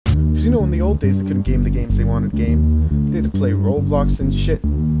Cause you know in the old days they couldn't game the games they wanted to game. They had to play Roblox and shit.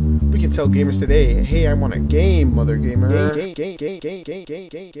 We can tell gamers today, hey, I want a game, mother gamer.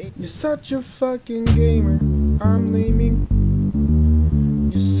 You're such a fucking gamer, I'm naming.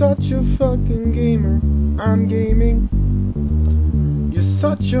 You're such a fucking gamer, I'm gaming. You're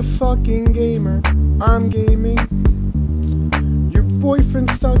such a fucking gamer, I'm gaming. Your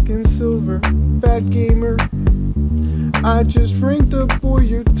boyfriend's stuck in silver, bad gamer. I just ranked a boy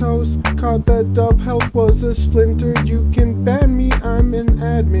your toes, caught that dub, health was a splinter. You can ban me, I'm an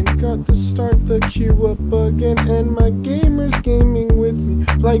admin. Got to start the queue up again, and my gamers gaming with me.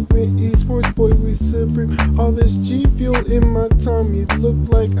 Like with esports, boy, we supreme. All this G fuel in my tummy, look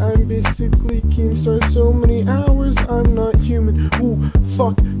like I'm basically Keemstar. So many hours, I'm not human. Ooh,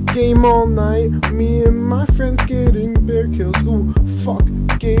 fuck, game all night. Me and my friends getting bear kills. Ooh, fuck,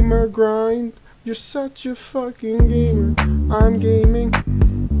 gamer grind. You're such a fucking gamer, I'm gaming.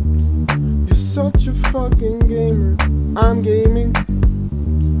 You're such a fucking gamer, I'm gaming.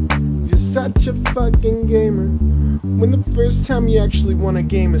 You're such a fucking gamer. When the first time you actually won a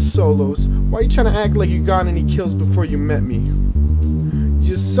game is solos, why you trying to act like you got any kills before you met me?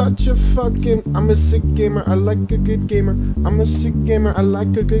 You're such a fucking, I'm a sick gamer, I like a good gamer. I'm a sick gamer, I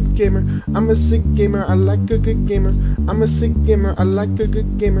like a good gamer. I'm a sick gamer, I like a good gamer. I'm a sick gamer, I like a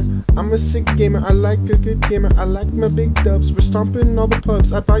good gamer. I'm a sick gamer, I like a good gamer. I like my big dubs, we're stomping all the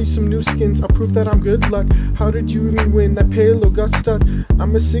pubs. I buy you some new skins, I'll prove that I'm good luck. How did you even win? That payload got stuck.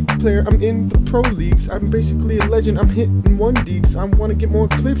 I'm a sick player, I'm in the pro leagues. I'm basically a legend, I'm hitting 1Ds. I wanna get more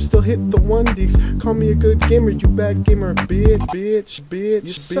clips, still hit the 1Ds. Call me a good gamer, you bad gamer, bitch.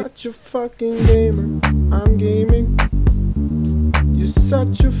 You're such a fucking gamer, I'm gaming. You're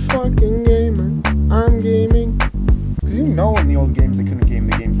such a fucking gamer, I'm gaming. Cause you know in the old games they couldn't game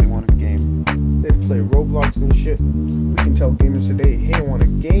the games they wanted to game. They'd play Roblox and shit. We can tell gamers today, hey, I want a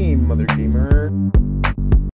game, mother gamer.